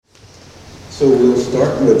So we'll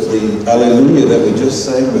start with the Alleluia that we just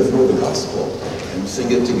sang before the gospel and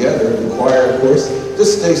sing it together. The choir, of course,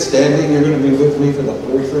 just stay standing. You're going to be with me for the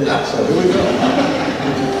whole thing. So here we go.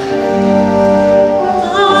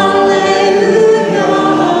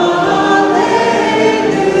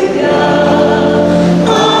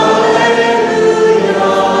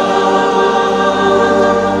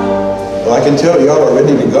 I can tell y'all are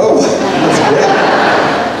ready to go. That's great.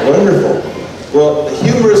 Wonderful. Well, a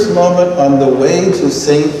humorous moment on the way to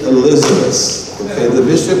St. Elizabeth's. Okay, the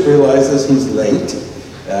bishop realizes he's late,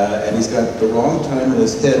 and he's got the wrong time in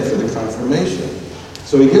his head for the confirmation.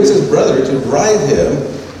 So he gets his brother to drive him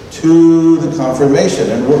to the confirmation.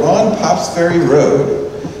 And we're on Pops Ferry Road.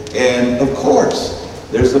 And of course,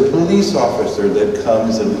 there's a police officer that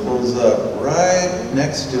comes and pulls up right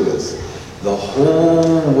next to us the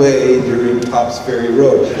whole way during Pops Ferry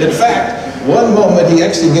Road. In fact, one moment he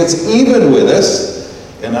actually gets even with us,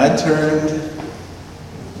 and I turned.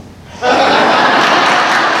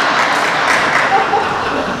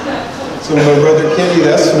 So my brother Kenny,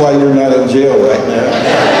 that's why you're not in jail right now.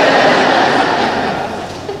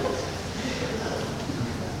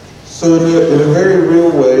 So in a very real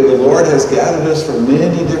way, the Lord has gathered us from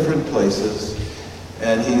many different places,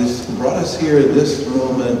 and He's brought us here in this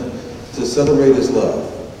moment to celebrate His love.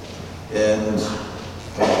 And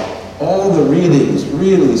all the readings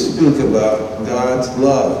really speak about God's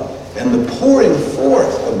love and the pouring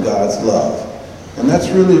forth of God's love. And that's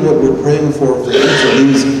really what we're praying for each of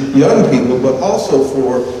these young people, but also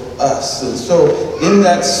for us. And so in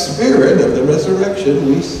that spirit of the resurrection,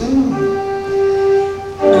 we sing.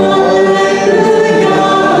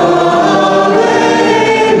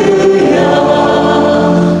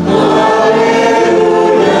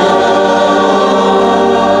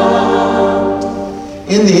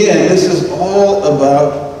 In the end, this is all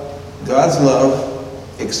about God's love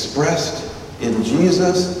expressed in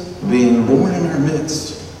Jesus being born in our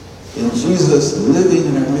midst, in Jesus living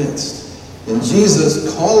in our midst, in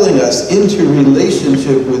Jesus calling us into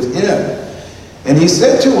relationship with Him. And He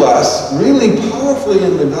said to us, really powerfully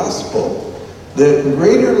in the gospel, that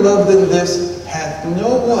greater love than this hath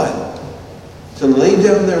no one to lay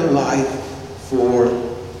down their life for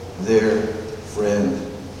their friend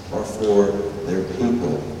or for their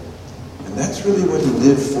people. And that's really what He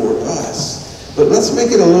did for us. But let's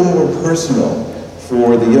make it a little more personal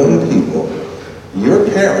for the young people. Your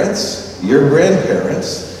parents, your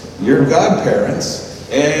grandparents, your godparents,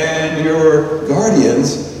 and your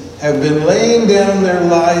guardians have been laying down their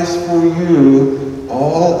lives for you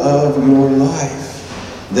all of your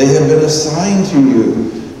life. They have been assigned to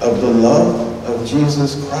you of the love of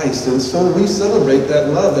Jesus Christ. And so we celebrate that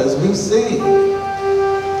love as we sing.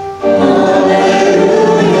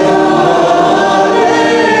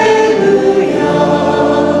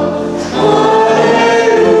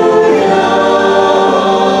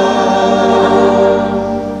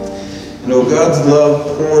 God's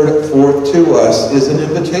love poured forth to us is an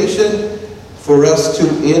invitation for us to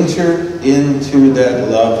enter into that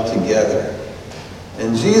love together.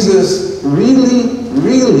 And Jesus really,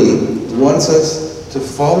 really wants us to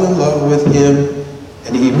fall in love with Him,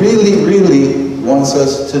 and He really, really wants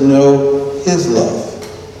us to know His love.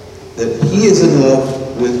 That He is in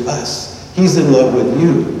love with us. He's in love with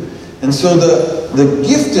you. And so the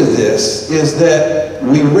gift of this is that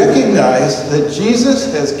we recognize that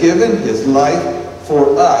Jesus has given His life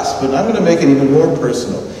for us. But I'm going to make it even more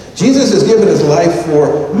personal. Jesus has given His life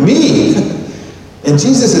for me, and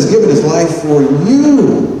Jesus has given His life for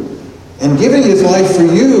you. And giving His life for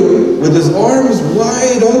you with His arms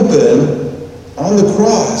wide open on the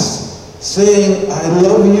cross, saying, I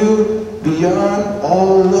love you beyond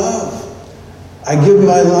all love. I give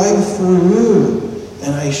my life for you.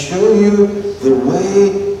 And I show you the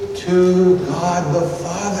way to God the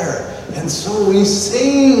Father. And so we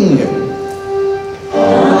sing.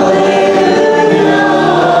 Hallelujah,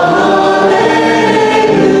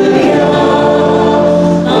 hallelujah,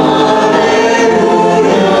 hallelujah.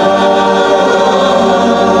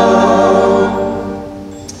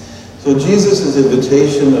 So Jesus'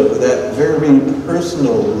 invitation of that very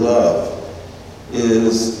personal love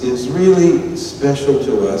is really special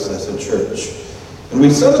to us as a church. And we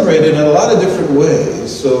celebrate it in a lot of different ways.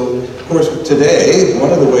 So, of course, today,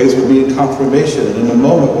 one of the ways would be in confirmation. And in a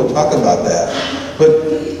moment, we'll talk about that.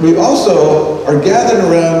 But we also are gathered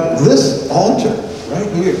around this altar right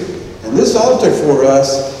here. And this altar for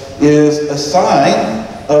us is a sign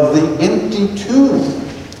of the empty tomb.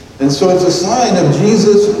 And so it's a sign of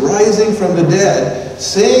Jesus rising from the dead,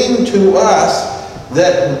 saying to us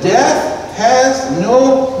that death has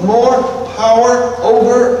no more power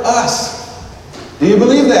over us. Do you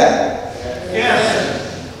believe that? Yes.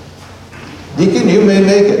 Deacon, you may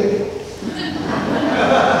make it.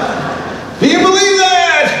 Do you believe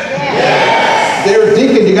that? Yes. They're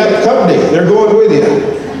deacon, you got company. They're going with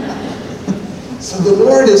you. So the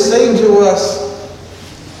Lord is saying to us,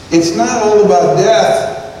 it's not all about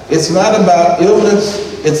death. It's not about illness.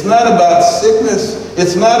 It's not about sickness.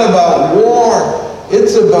 It's not about war.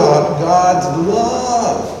 It's about God's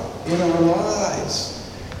love in our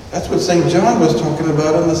lives. That's what St. John was talking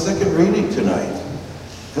about in the second reading tonight.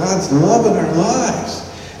 God's love in our lives.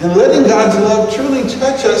 And letting God's love truly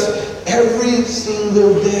touch us every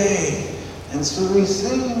single day. And so we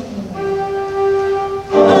sing.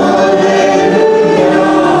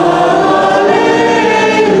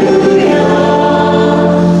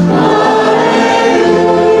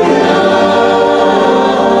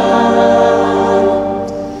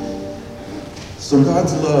 So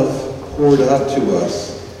God's love poured out to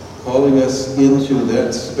us, calling us into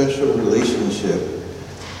that special relationship.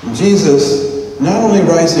 Jesus, not only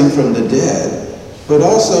rising from the dead, but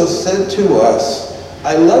also said to us,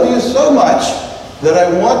 I love you so much that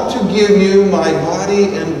I want to give you my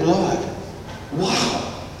body and blood. Wow.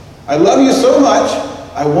 I love you so much,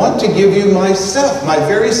 I want to give you myself, my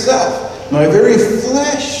very self, my very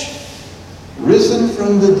flesh, risen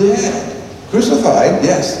from the dead. Crucified,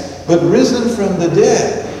 yes, but risen from the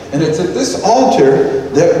dead. And it's at this altar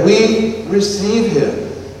that we receive him.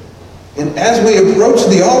 And as we approach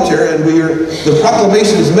the altar and the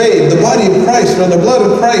proclamation is made, the body of Christ or the blood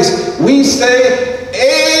of Christ, we say,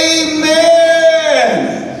 Amen!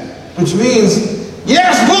 Which means,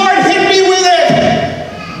 yes, Lord, hit me with it!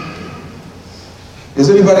 Is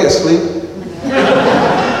anybody asleep?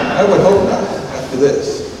 I would hope not after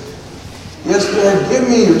this. Yes, Lord, give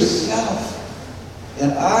me yourself.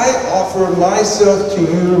 And I offer myself to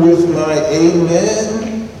you with my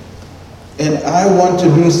amen. And I want to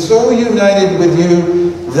be so united with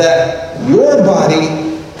you that your body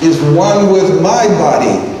is one with my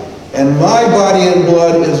body. And my body and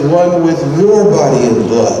blood is one with your body and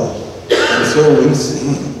blood. And so we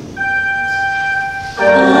sing.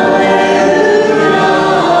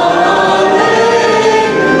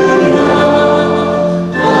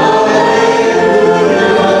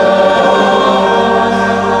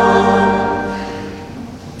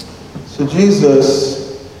 So Jesus,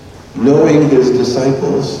 knowing his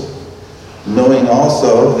disciples, knowing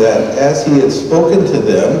also that as he had spoken to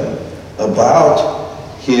them about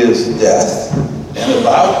his death and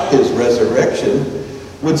about his resurrection,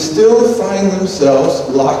 would still find themselves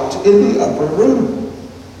locked in the upper room.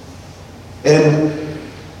 And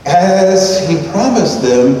as he promised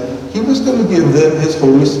them, he was going to give them his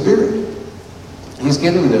Holy Spirit. He's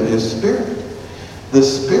giving them his Spirit. The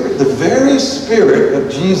Spirit, the very Spirit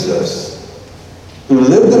of Jesus, who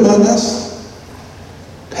lived among us,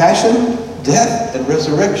 passion, death, and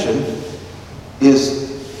resurrection, is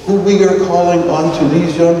who we are calling on to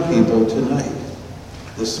these young people tonight.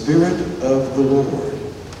 The Spirit of the Lord.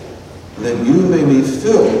 That you may be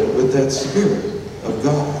filled with that Spirit of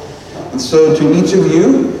God. And so to each of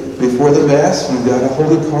you, before the Mass, you've got a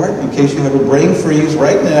holy card in case you have a brain freeze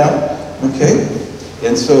right now. Okay?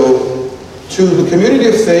 And so to the community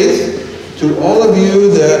of faith, to all of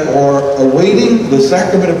you that are awaiting the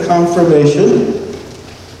sacrament of confirmation,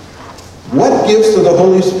 what gifts of the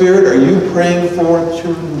Holy Spirit are you praying for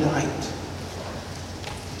tonight?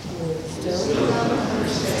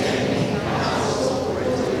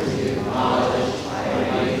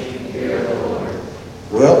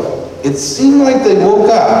 Well, it seemed like they woke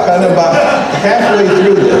up kind of about halfway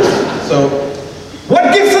through this. So,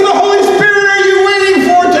 what gifts of the Holy Spirit are you waiting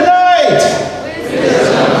for tonight?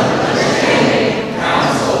 Wisdom, understanding,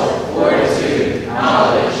 counsel, fortitude,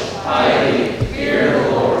 knowledge, piety, fear of the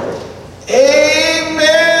Lord.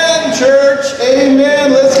 Amen, church.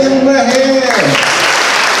 Amen. Let's give them a hand.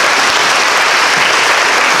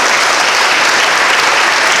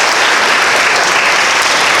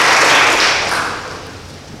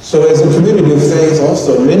 So as a community of faith,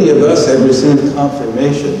 also, many of us have received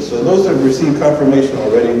confirmation. So those that have received confirmation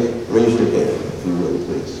already, raise your hand, if you would,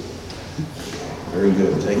 please. Very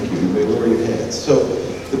good. Thank you. You may lower your hands. So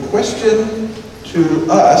the question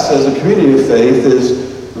to us as a community of faith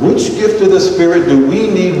is, which gift of the Spirit do we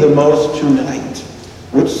need the most tonight?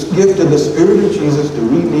 Which gift of the Spirit of Jesus do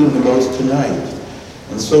we need the most tonight?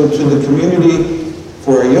 And so to the community,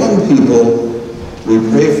 for our young people, we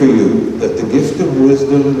pray for you that the gift of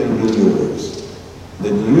wisdom may be yours,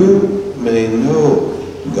 that you may know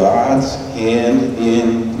God's hand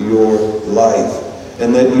in your life,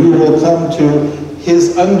 and that you will come to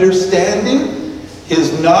his understanding,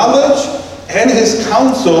 his knowledge, and his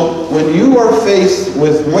counsel when you are faced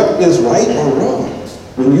with what is right or wrong,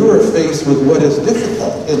 when you are faced with what is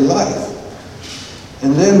difficult in life.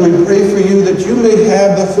 And then we pray for you that you may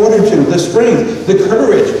have the fortitude, the strength, the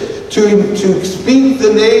courage to speak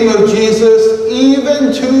the name of Jesus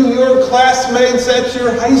even to your classmates at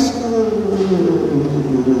your high school.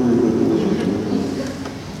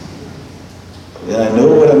 And I know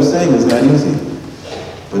what I'm saying is not easy,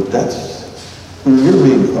 but that's who you're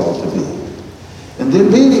being called to be. And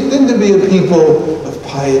then to be a people of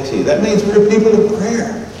piety. That means we're a people of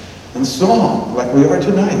prayer and song, like we are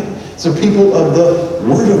tonight. It's a people of the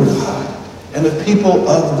Word of God and a people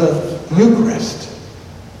of the Eucharist.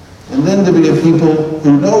 And then to be a people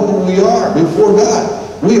who know who we are before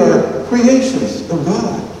God. We are creations of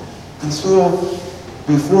God. And so,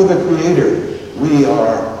 before the Creator,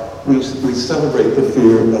 we celebrate the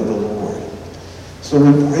fear of the Lord. So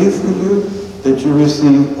we pray for you that you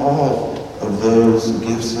receive all of those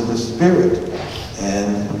gifts of the Spirit.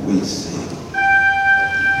 And we sing.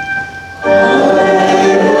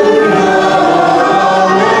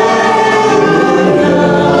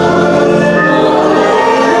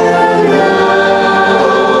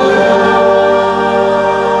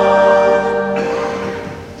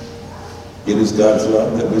 It is God's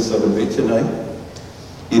love that we celebrate tonight.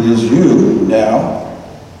 It is you now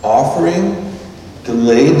offering to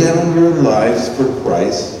lay down your lives for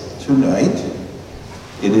Christ tonight.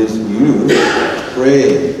 It is you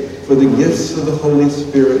praying for the gifts of the Holy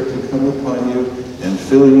Spirit to come upon you and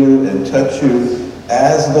fill you and touch you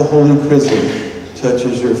as the Holy Chrism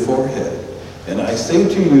touches your forehead. And I say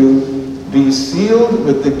to you, be sealed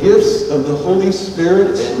with the gifts of the Holy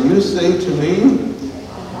Spirit, and you say to me,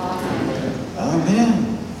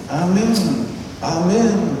 Amen, Amen,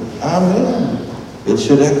 Amen, Amen. It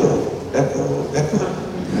should echo, echo, echo.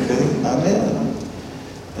 Okay, Amen.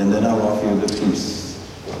 And then I'll offer you the peace.